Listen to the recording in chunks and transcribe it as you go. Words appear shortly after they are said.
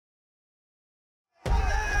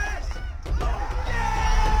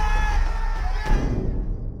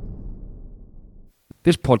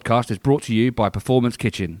This podcast is brought to you by Performance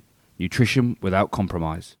Kitchen, nutrition without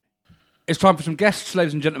compromise. It's time for some guests,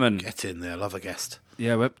 ladies and gentlemen. Get in there, love a guest.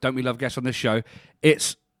 Yeah, well, don't we love guests on this show?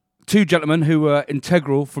 It's two gentlemen who were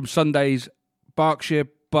integral from Sunday's Berkshire,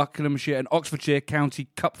 Buckinghamshire and Oxfordshire County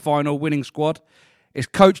Cup final winning squad. It's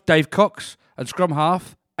Coach Dave Cox and scrum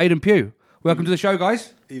half Aidan Pugh. Welcome to the show,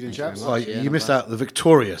 guys. Evening, chaps. Oh, you missed out the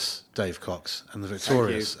victorious Dave Cox and the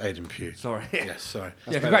victorious Aidan Pugh. Sorry. Yes, sorry.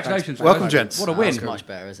 Yeah, congratulations. Welcome, gents. What a win. That's much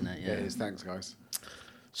better, isn't it? Yeah, it is. Thanks, guys.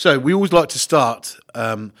 So we always like to start.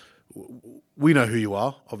 We know who you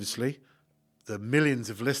are, obviously. The millions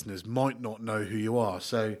of listeners might not know who you are.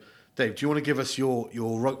 So, Dave, do you want to give us your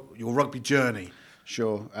rugby journey?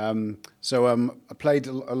 Sure. I played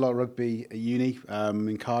a lot of rugby at uni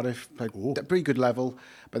in Cardiff. Played at a pretty good level,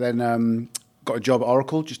 but then got a job at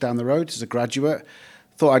Oracle just down the road as a graduate.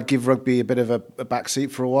 Thought I'd give rugby a bit of a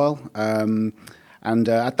backseat for a while.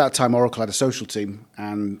 At that time, Oracle had a social team.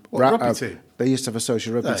 And rugby team? They used to have a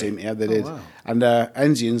social rugby team. Yeah, they did. Wow. And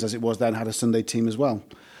Enzians, as it was then, had a Sunday team as well.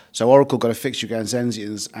 So Oracle got a fixture against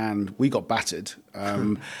Enzians, and we got battered.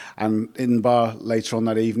 And in the bar later on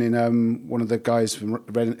that evening, one of the guys from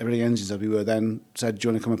Reading Enzians, as we were then, said, "Do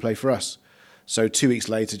you want to come and play for us?" So 2 weeks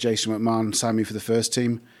later, Jason McMahon signed me for the first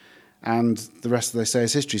team, and the rest, they say,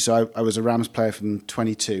 is history. So I was a Rams player from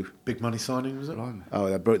 22. Big money signing, was it? Oh,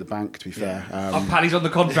 that broke the bank, to be fair. Paddy's on the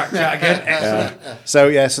contract chat again. Excellent.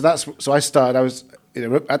 So I started. I was,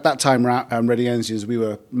 at that time, Reading Enzians, we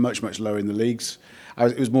were much lower in the leagues.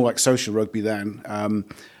 It was more like social rugby then.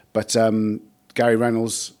 But Gary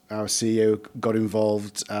Reynolds, our CEO, got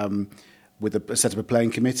involved with set up a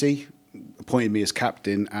playing committee, appointed me as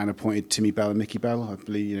captain, and appointed Timmy Bell and Mickey Bell. I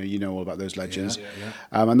believe you know all about those legends.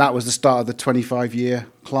 Yeah. And that was the start of the 25-year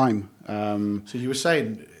climb. So you were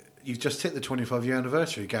saying you've just hit the 25-year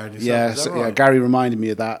anniversary, Gary. Yeah, is that right? Gary reminded me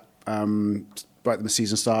of that right when the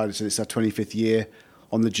season started. So it's our 25th year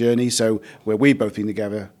on the journey. So where we've both been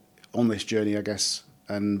together on this journey, I guess,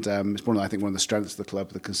 and it's one of the strengths of the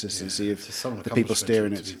club, the consistency of the people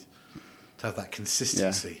steering it. To have that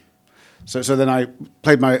consistency. Yeah. So then I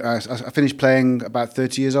played I finished playing about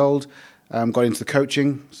 30 years old, got into the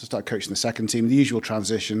coaching, so started coaching the second team, the usual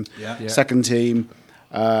transition, second team,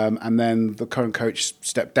 and then the current coach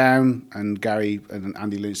stepped down, and Gary and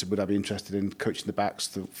Andy Lynch said, would I be interested in coaching the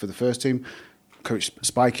backs for the first team? Coached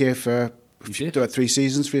Spike here for 3 or 4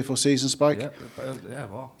 seasons, Spike.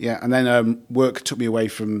 Wow. Yeah, and then work took me away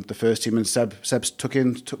from the first team, and Seb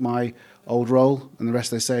took my old role, and the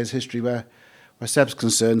rest, they say, is history where Seb's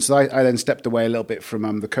concerned. So I then stepped away a little bit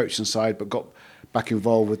from the coaching side, but got back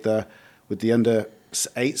involved with the under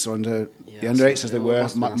 8s or the under 8s as they were.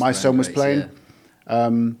 My son was playing,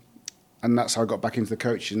 and that's how I got back into the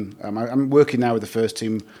coaching. I'm working now with the first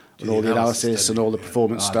team with all the analysis and all the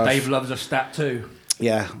performance stuff. Dave loves a stat too.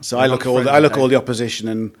 Yeah, so I look at all the opposition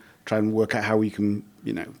and try and work out how we can,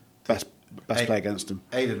 best play against them.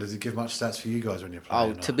 Aidan, does he give much stats for you guys when you're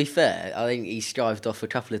playing? To be fair, I think he skived off a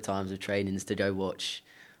couple of times with trainings to go watch.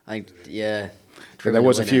 I think, There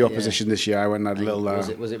was a few opposition this year. I went and had a little...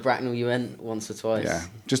 Was it Bracknell you went once or twice? Yeah,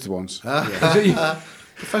 just the once.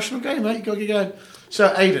 Professional game, mate. You've got to get going.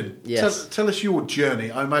 So, Aidan, yes. tell us your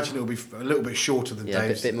journey. I imagine it'll be a little bit shorter than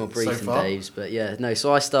Dave's. A bit more brief so than far. Dave's. But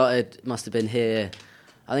so I started, must have been here,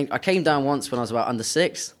 I think I came down once when I was about under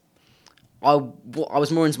 6. I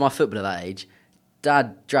was more into my football at that age.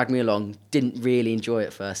 Dad dragged me along, didn't really enjoy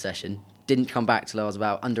it first session, didn't come back till I was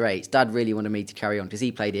about under 8s. Dad really wanted me to carry on because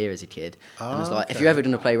he played here as a kid. And was like, if you're ever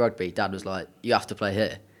going to play rugby, Dad was like, you have to play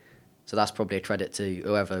here. So that's probably a credit to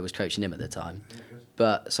whoever was coaching him at the time.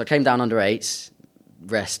 So I came down under 8s,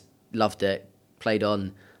 loved it, played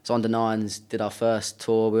on. So under 9s, did our first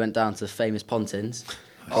tour. We went down to the famous Pontins.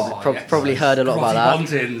 Probably heard a lot about that.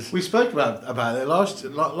 Pontins. We spoke about it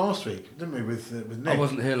last week, didn't we, with Nick? I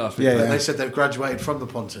wasn't here last week. Yeah. They said they've graduated from the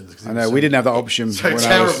Pontins. I know, we didn't have that option. So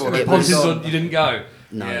terrible. Pontins, you didn't go?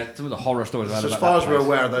 No. Yeah, some of the horror stories So about as that far as we're place.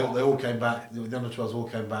 aware, they all came back. The under 12s all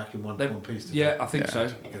came back in one piece. Yeah, I think so.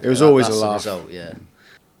 It was always a That's laugh. the result, yeah.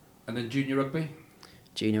 And then junior rugby?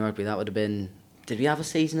 Junior rugby, that would have been... Did we have a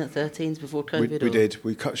season at 13s before COVID? We did.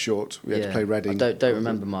 We cut short. We had to play Reading. I don't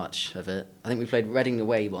remember much of it. I think we played Reading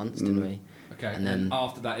away once, didn't we? Okay, and then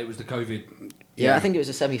after that it was the COVID. Yeah, I think it was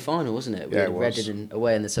a semi-final, wasn't it? We Yeah, had it was. Reading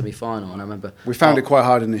away in the semi-final, and I remember... We found it quite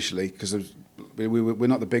hard initially because we're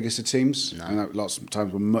not the biggest of teams. No. And lots of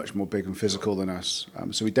times we're much more big and physical than us.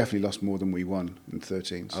 So we definitely lost more than we won in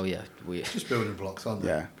 13s. Oh, yeah. Just building blocks, aren't they?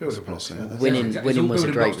 Yeah. Building blocks. Yeah. Winning It's all was a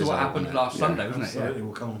building great blocks to result. what happened last Sunday, wasn't it? Absolutely,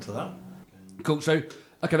 we'll come on to that. Cool. So,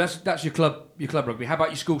 okay, that's your club rugby. How about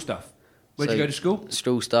your school stuff? Where'd you go to school?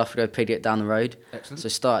 School stuff, we go Piglet down the road. Excellent. So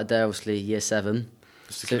started there, obviously, year 7.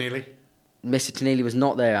 Mr. Keneally? Mr. Keneally was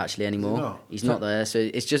not there actually anymore. No. He's not there. So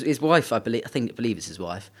it's just his wife. I believe it's his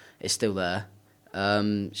wife. Is still there.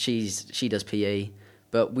 She does PE,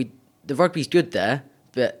 but the rugby's good there,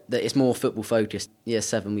 but it's more football focused. Year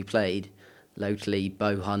 7 we played locally,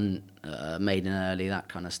 bow hunt, maiden early, that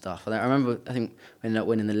kind of stuff. I think we ended up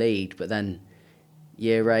winning the league, but then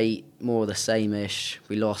year 8 more of the same-ish.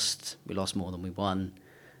 We lost more than we won,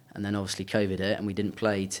 and then obviously COVID hit and we didn't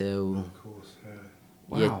play till Of course,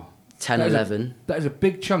 yeah. year Wow. 10, 11. That is a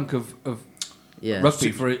big chunk of Yeah.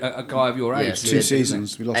 rugby for a guy of your age. Yeah, Two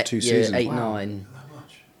seasons. We lost 2 year seasons. 8, Wow. 9,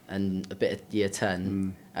 and a bit of year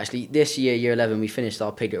 10. Actually, this year, year 11, we finished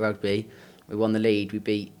our pig at rugby. We won the lead. We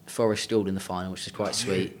beat Forest School in the final, which is quite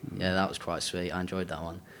sweet. Yeah, that was quite sweet. I enjoyed that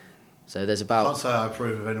one. So there's I can't about, say I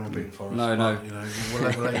approve of anyone beating Forest. No, no. But, you know, we'll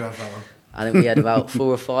let you have that one. I think we had about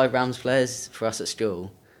 4 or 5 Rams players for us at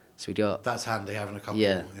school. So we got, That's handy having a couple.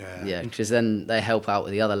 yeah, Yeah. because then they help out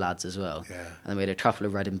with the other lads as well. Yeah. And then we had a couple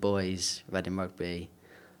of Reading boys, Reading rugby.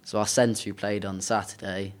 So our centre who played on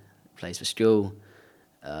Saturday plays for school.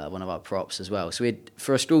 One of our props as well. So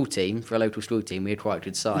for a local school team, we had quite a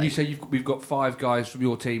good side. And you say we've got 5 guys from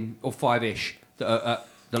your team, or 5-ish, that are at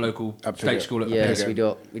the local Up to state it. school at Yeah, Piggo.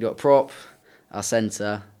 so we got a prop, our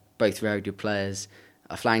centre, both very good players.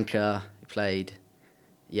 Our flanker who played,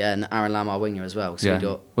 and Aaron Lamb, our winger as well. So Yeah. we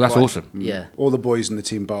got Well, that's awesome. Yeah, All the boys in the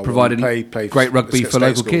team bar Providing play great rugby for state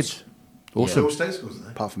local schools, kids. They're Awesome. all state schools, aren't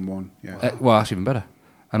they? apart from one. Yeah. Well, that's even better.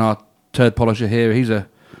 And our turd polisher here, he's a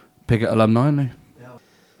Piggot alumni, isn't he?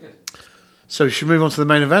 So we should move on to the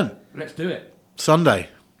main event. Let's do it. Sunday.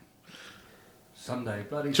 Sunday,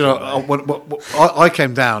 bloody Do you know, Sunday. I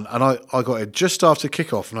came down and I got it just after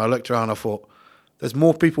kick-off, and I looked around and I thought, there's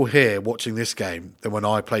more people here watching this game than when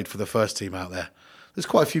I played for the first team out there. There's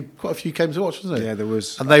quite a few games to watch, wasn't there? Yeah, there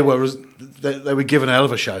was. And they were given a hell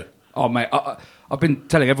of a show. Oh, mate, I've been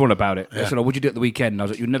telling everyone about it. Yeah. I said, what'd you do at the weekend? And I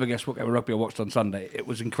was like, you'll never guess what game of rugby I watched on Sunday. It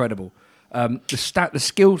was incredible. The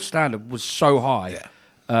skill standard was so high. Yeah.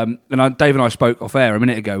 Dave and I spoke off air a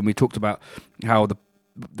minute ago, and we talked about how the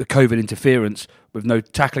COVID interference with no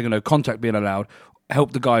tackling and no contact being allowed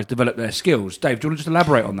helped the guys develop their skills. Dave, do you want to just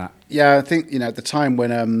elaborate on that? Yeah, I think at the time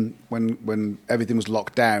when everything was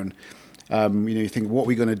locked down, you think, what are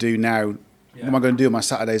we going to do now? Yeah. What am I going to do on my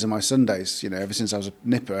Saturdays and my Sundays? Ever since I was a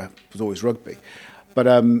nipper, it was always rugby. But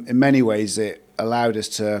in many ways, it allowed us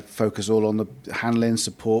to focus all on the handling,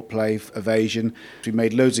 support play, evasion. We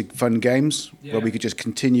made loads of fun games where we could just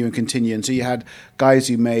continue. And so you had guys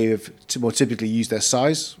who may have more typically used their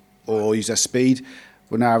size or use their speed.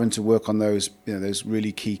 We're now having to work on those, those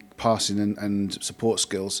really key passing and support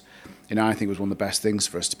skills. I think it was one of the best things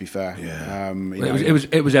for us, to be fair. Yeah.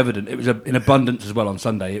 It was evident. It was in abundance as well on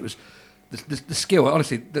Sunday. It was the skill,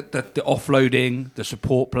 honestly, the offloading, the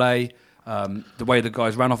support play, the way the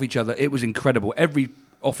guys ran off each other. It was incredible. Every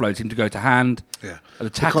offload seemed to go to hand. Yeah. The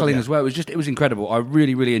tackling as well. It was incredible. I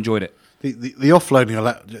really, really enjoyed it. The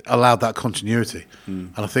offloading allowed that continuity.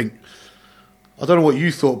 And I think, I don't know what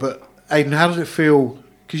you thought, but Aidan, how did it feel?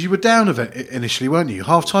 Because you were down initially, weren't you?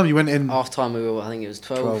 Half time you went in. half time we were, I think it was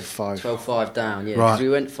 12-5 down. Yeah, Right. because we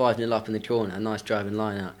went 5-0 up in the corner. A nice driving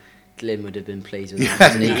line out. Glyn would have been pleased with Yeah,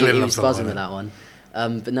 that. He Glyn was loved buzzing that with that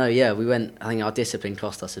one. But no, yeah, we went. I think our discipline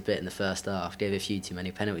cost us a bit in the first half. Gave a few too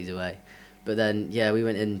many penalties away. But then, yeah, we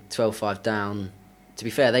went in 12-5 down. To be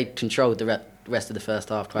fair, they controlled the rest of the first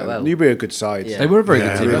half quite well. Newbury are a good side. Yeah. They were a very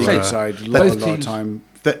Yeah, good team. they I were. say, Good side. A both lot of teams- time.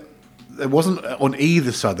 There wasn't, on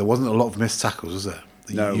either side, there wasn't a lot of missed tackles, was there?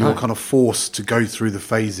 No. You were kind of forced to go through the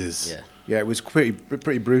phases. Yeah. Yeah, it was pretty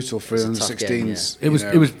brutal for It was a under tough 16s. game,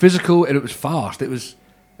 It was physical and it was fast. It was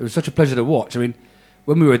such a pleasure to watch. I mean,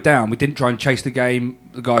 when we were down, we didn't try and chase the game.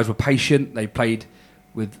 The guys were patient. They played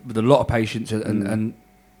with a lot of patience and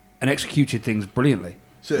executed things brilliantly.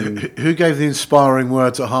 So who gave the inspiring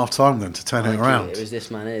words at half time then to turn it around? It was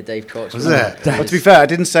this man here, Dave Cox. Was it? But to be fair, I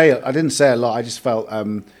didn't say a lot. I just felt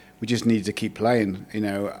we just needed to keep playing.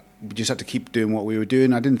 We just had to keep doing what we were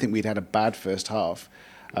doing. I didn't think we'd had a bad first half.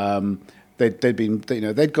 They'd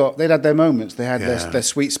had their moments. They had their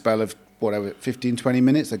sweet spell of whatever 15, 20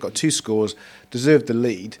 minutes. They got 2 scores, deserved the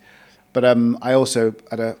lead. But I also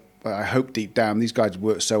I hope deep down these guys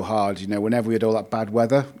worked so hard. Whenever we had all that bad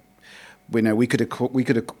weather, we could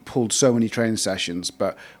have pulled so many training sessions,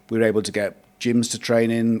 but we were able to get gyms to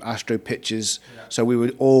train in, astro pitches. Yeah. So we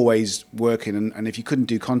were always working, and if you couldn't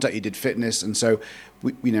do contact, you did fitness. And so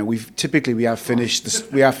we have finished the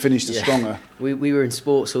stronger. We were in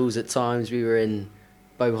sports halls at times. We were in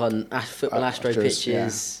bow hunt, football astro Astros,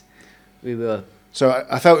 pitches. Yeah. We were. So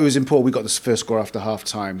I felt it was important. We got this first score after half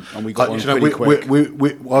time, and we got one pretty quick. I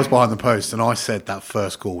was behind the post, and I said that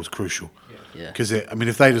first goal was crucial. Yeah. Because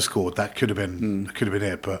if they'd have scored, that could have been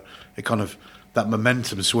it. But it kind of that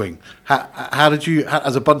momentum swing. How did you,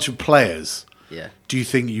 as a bunch of players? Yeah. Do you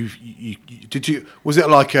think you was it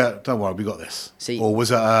like a don't worry, we got this, or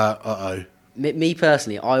was it uh-oh? Me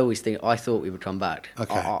personally, I thought we would come back.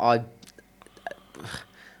 Okay. I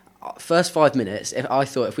first 5 minutes, I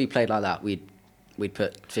thought if we played like that, we'd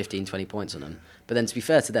put 15, 20 points on them. But then to be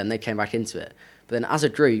fair to them, they came back into it. But then as a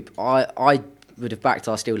group, I would have backed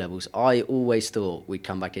our skill levels. I always thought we'd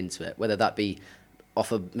come back into it, whether that be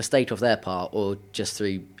off a mistake of their part or just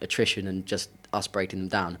through attrition and just us breaking them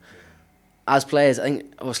down. As players, I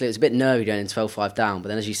think obviously it was a bit nervy going into 12-5 down, but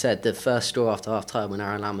then as you said, the first score after half-time when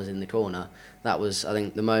Aaron Lamb was in the corner, that was, I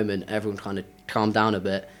think, the moment everyone kind of calmed down a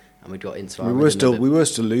bit and we got into our we were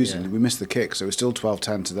still losing. Yeah. We missed the kick, so it was still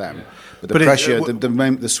 12-10 to them. Yeah. But the pressure,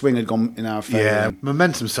 the swing had gone in our favour. Yeah,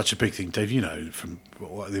 momentum's such a big thing, Dave. You know, from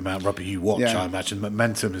the amount of rugby you watch, I imagine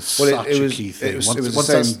momentum is such a key thing. It was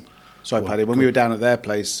the same. Sorry, Paddy. When we were down at their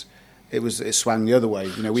place, it swung the other way.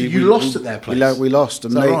 You know, we lost at their place. We lost,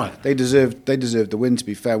 and right? they deserved the win. To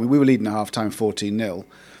be fair, we were leading at half time 14-0,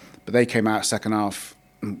 but they came out second half.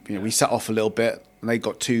 And, we sat off a little bit, and they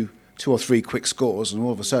got two or three quick scores, and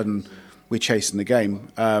all of a sudden we're chasing the game.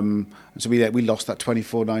 And so we lost that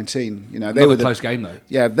 24-19. You know, they were a close game though.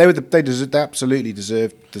 Yeah, they absolutely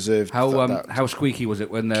deserved. How squeaky was it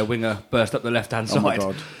when their winger burst up the left hand side? Oh my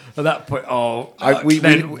God. At that point,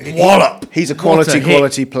 wallop. He's a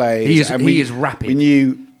quality player. He is rapid. We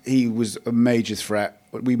knew he was a major threat.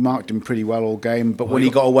 We marked him pretty well all game, but when he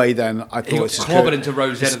got away, then I thought he got clobbered into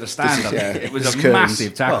Rose End of the stand. It was a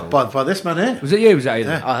massive tackle. By this man here. Was it you? Was that you?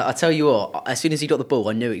 Yeah. I tell you what. As soon as he got the ball,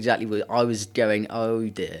 I knew exactly what I was going. Oh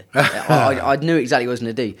dear! I knew exactly what I was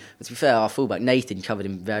going to do. But to be fair, our fullback Nathan covered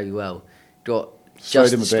him very well.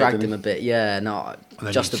 Dragged him a bit. Yeah, no,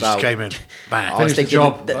 just about. Just came in. Bang. I was thinking, the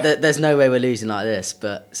job. There's no way we're losing like this.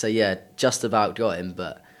 But so yeah, just about got him.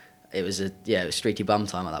 But it was it was streaky bum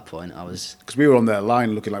time at that point. Because we were on their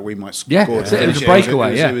line looking like we might score. Yeah, it was a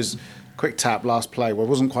breakaway. It was quick tap last play. Well, it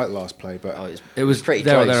wasn't quite last play, but it was pretty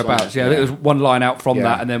there close, or thereabouts. Yeah, it was one line out from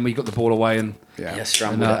that, and then we got the ball away and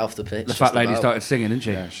scrambled it off the pitch. The fat lady started singing, didn't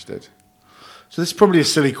she? Yeah, she did. So this is probably a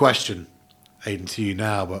silly question, Aidan, to you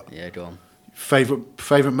now, but yeah, go on.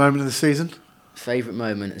 Favourite moment of the season? Favourite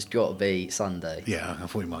moment has got to be Sunday. Yeah, I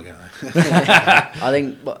thought you might get that. I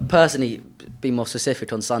think, personally, being more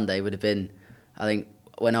specific on Sunday would have been, I think,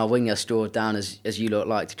 when our winger scored down, as you lot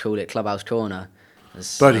like to call it, clubhouse corner.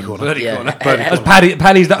 Birdie corner. Birdie corner.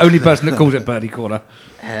 Paddy's the only person that calls it birdie corner.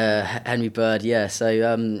 Henry Bird, yeah.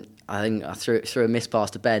 So I think I threw a miss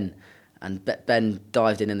pass to Ben, and Ben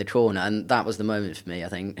dived in the corner, and that was the moment for me. I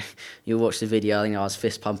think you watch the video. I think I was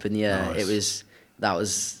fist pumping the air. Nice. That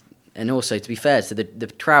was, and also to be fair to the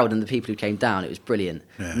crowd and the people who came down, it was brilliant.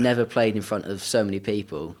 Yeah. Never played in front of so many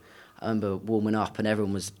people. I remember warming up and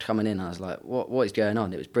everyone was coming in. I was like, "What is going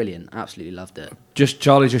on?" It was brilliant. Absolutely loved it.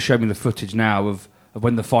 Charlie just showed me the footage now of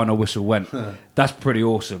when the final whistle went. That's pretty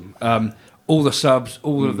awesome. All the subs,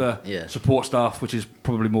 all of the support staff, which is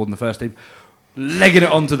probably more than the first team, legging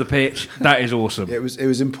it onto the pitch. That is awesome. It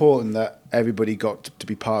was important that everybody got to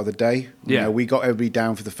be part of the day. You know, we got everybody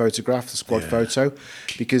down for the photograph, the squad photo,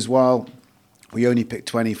 because while we only picked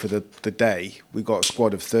 20 for the day, we got a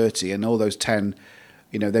squad of 30, and all those 10,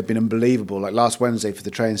 you know, they've been unbelievable. Like last Wednesday for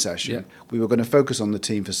the train session, we were going to focus on the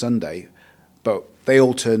team for Sunday, but they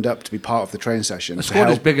all turned up to be part of the train session. The squad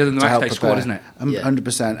is bigger than the matchday squad, isn't it?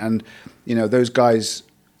 100%. And, you know, those guys,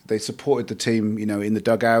 they supported the team, you know, in the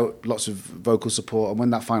dugout, lots of vocal support. And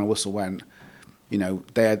when that final whistle went, you know,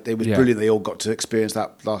 it was brilliant. They all got to experience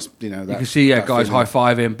that last, you know, that. You can see, guys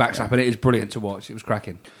high-fiving, backs-up, and it is brilliant to watch. It was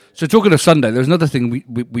cracking. So talking of Sunday, there was another thing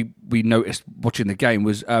we noticed watching the game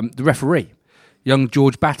was the referee, young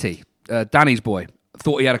George Batty, Danny's boy,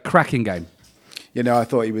 thought he had a cracking game. You know, I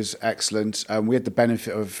thought he was excellent. We had the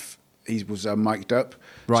benefit of he was mic'd up,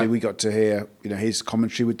 so we got to hear, you know, his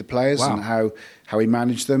commentary with the players and how he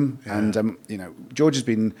managed them. Yeah. And you know, George has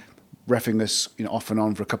been reffing us, you know, off and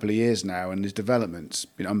on for a couple of years now, and his development's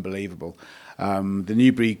been unbelievable. The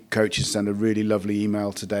Newbury coaches sent a really lovely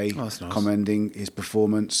email today, commending his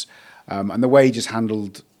performance, and the way he just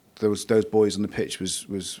handled those boys on the pitch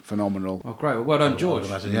was phenomenal. Oh, great! Well done, George.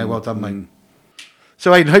 Yeah, well done, mate.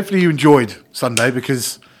 So, Aidan, hopefully you enjoyed Sunday,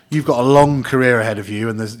 because you've got a long career ahead of you,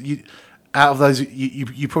 and out of those,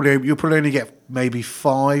 you'll probably only get maybe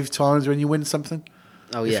 5 times when you win something.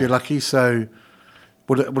 Oh yeah, if you're lucky. So,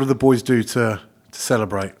 what do the boys do to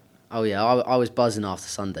celebrate? Oh yeah, I was buzzing after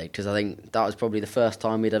Sunday, because I think that was probably the first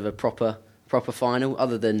time we'd have a proper final,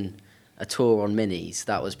 other than a tour on minis.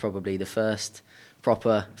 That was probably the first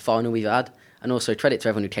proper final we've had. And also credit to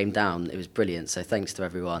everyone who came down. It was brilliant. So thanks to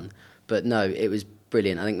everyone. But no, it was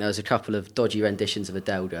brilliant. I think there was a couple of dodgy renditions of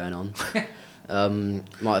Adele going on.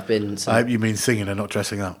 Might have been. I hope you mean singing and not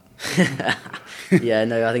dressing up. Yeah,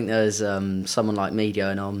 no, I think there was someone like me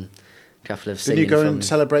going on. A couple of Did singing. you go and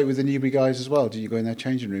celebrate with the Newbury guys as well? Did you go in their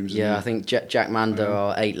changing rooms? Yeah, I think Jack Mander,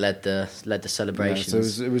 our 8, led the celebrations. Yeah,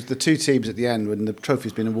 so it was the two teams at the end when the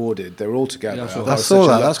trophy's been awarded. They were all together. Yeah, I saw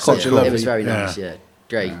that. That's quite such a cool. It was very Yeah. nice. Yeah,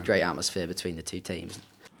 great atmosphere between the two teams.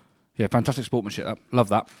 Yeah, fantastic sportsmanship. Love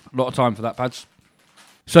that. A lot of time for that, Pads.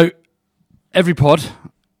 So, every pod,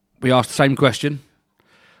 we ask the same question,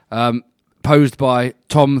 posed by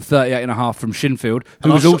Tom, 38 and a half from Shinfield, who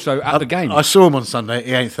And was I saw- also at the game. I saw him on Sunday.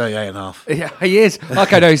 He ain't 38 and a half. Yeah, he is.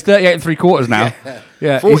 Okay, no, he's 38 and 3/4 now.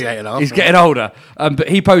 Yeah, 48 and a half. He's getting older. But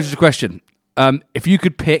he poses a question. If you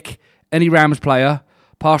could pick any Rams player,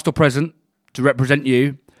 past or present, to represent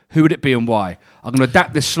you, who would it be and why? I'm going to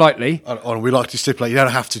adapt this slightly. We like to stipulate you don't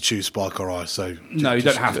have to choose Spike or I. So No, you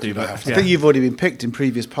don't have to. But I think you've already been picked in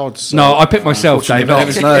previous pods. So no, I picked myself, Dave.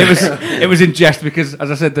 Unfortunately It was in jest because,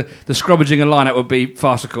 as I said, the scrummaging and line-out would be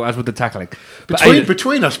farcical, as would the tackling. But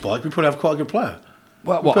between us, Spike, we probably have quite a good player.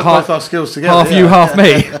 what, Put half both our skills together. half yeah. you, half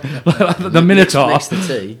me, the Minotaur. Mix the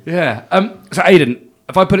two. Yeah. So, Aidan,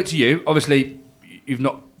 if I put it to you, obviously you've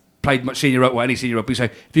not played much senior rugby or any senior rugby. So,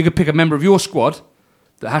 if you could pick a member of your squad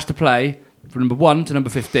that has to play from number 1 to number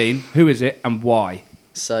 15, who is it and why?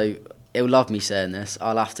 So he'll love me saying this.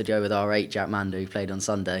 I'll have to go with our 8, Jack Mander, who played on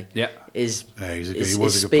Sunday. Yeah. He was a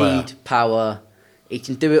good speed, player. power. He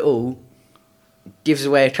can do it all. Gives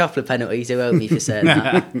away a couple of penalties. He'll owe me for saying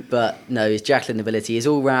that. But no, his jackling ability, his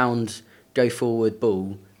all-round go forward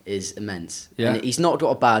ball is immense. Yeah. And he's not got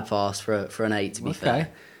a bad pass for an 8, to be fair.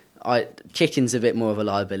 Kicken's a bit more of a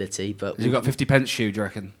liability, but Has he got 50 pence shoe, do you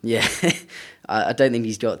reckon? yeah, I don't think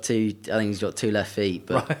he's got 2. I think he's got 2 left feet,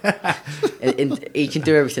 but he can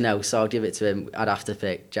do everything else. So I'll give it to him. I'd have to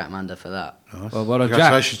pick Jack Mander for that. Well, well done, Jack.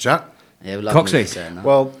 Congratulations, Jack. Yeah, he'll love Coxie. me for saying that.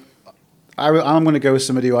 Well, I'm going to go with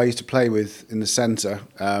somebody who I used to play with in the centre,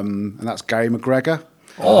 and that's Gary McGregor.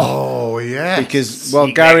 Oh, yeah. Because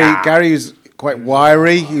Gary was quite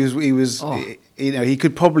wiry. He was. He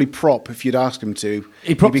could probably prop if you'd ask him to.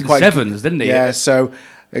 He propped in sevens, didn't he? Yeah. So,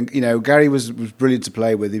 Gary was brilliant to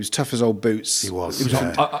play with. He was tough as old boots. He was.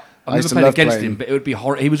 I've I never used to played love against playing. him, but it would be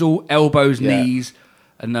horrible. He was all elbows, Yeah. knees,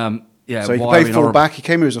 and So he could wiry play and full horrible. back. He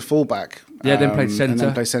came here as a full back. Yeah, then played And centre.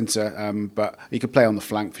 then played centre, but he could play on the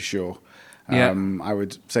flank for sure. Yeah. I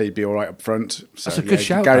would say he'd be all right up front. So, That's a good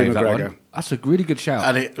shout, Gary Dave, that McGregor. one. That's a really good shout.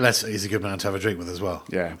 And he's a good man to have a drink with as well.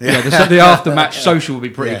 Yeah. Yeah, the after-match social would be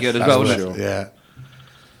pretty good as that's well, for wouldn't it? sure. Yeah.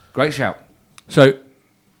 Great shout. So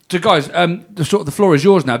guys, the floor is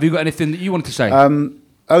yours now. Have you got anything that you wanted to say?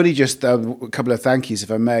 Only just a couple of thank yous,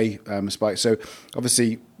 if I may, Spike. So,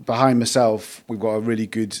 obviously, behind myself, we've got a really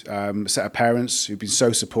good set of parents who've been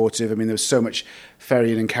so supportive. I mean, there was so much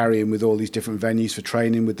ferrying and carrying with all these different venues for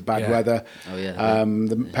training with the bad weather. Oh, yeah.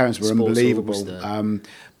 The parents were Sports unbelievable. halls,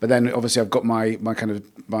 But then, obviously, I've got my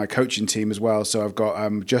coaching team as well. So, I've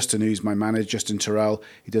got Justin, who's my manager, Justin Terrell.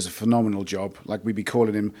 He does a phenomenal job. Like, we'd be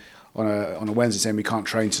calling him on a Wednesday saying we can't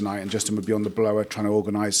train tonight, and Justin would be on the blower trying to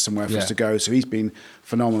organise somewhere for us to go. So he's been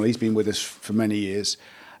phenomenal. He's been with us for many years.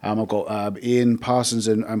 I've got Ian Parsons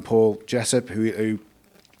and Paul Jessup who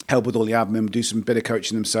help with all the admin, do some bit of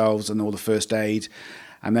coaching themselves and all the first aid.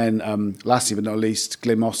 And then lastly but not least,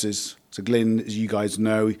 Glyn Mosses. So Glyn, as you guys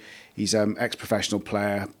know, he's ex-professional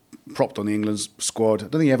player, propped on the England squad. I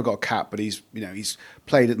don't think he ever got a cap, but he's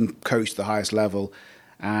played it and coached at the highest level.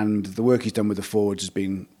 And the work he's done with the forwards has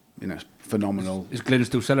been phenomenal. Is Glyn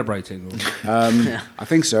still celebrating? Or? I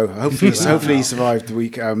think so. Hopefully he survived the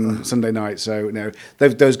week Sunday night. So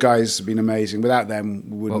those guys have been amazing. Without them,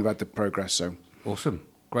 we wouldn't have had the progress. So Awesome.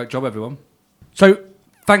 Great job, everyone. So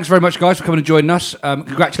thanks very much, guys, for coming and joining us.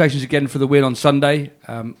 Congratulations again for the win on Sunday.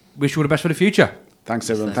 Wish you all the best for the future.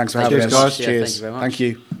 thanks, everyone. Thanks for Thank having you, us. guys. Yeah, Cheers. thank you very much. Thank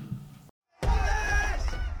you.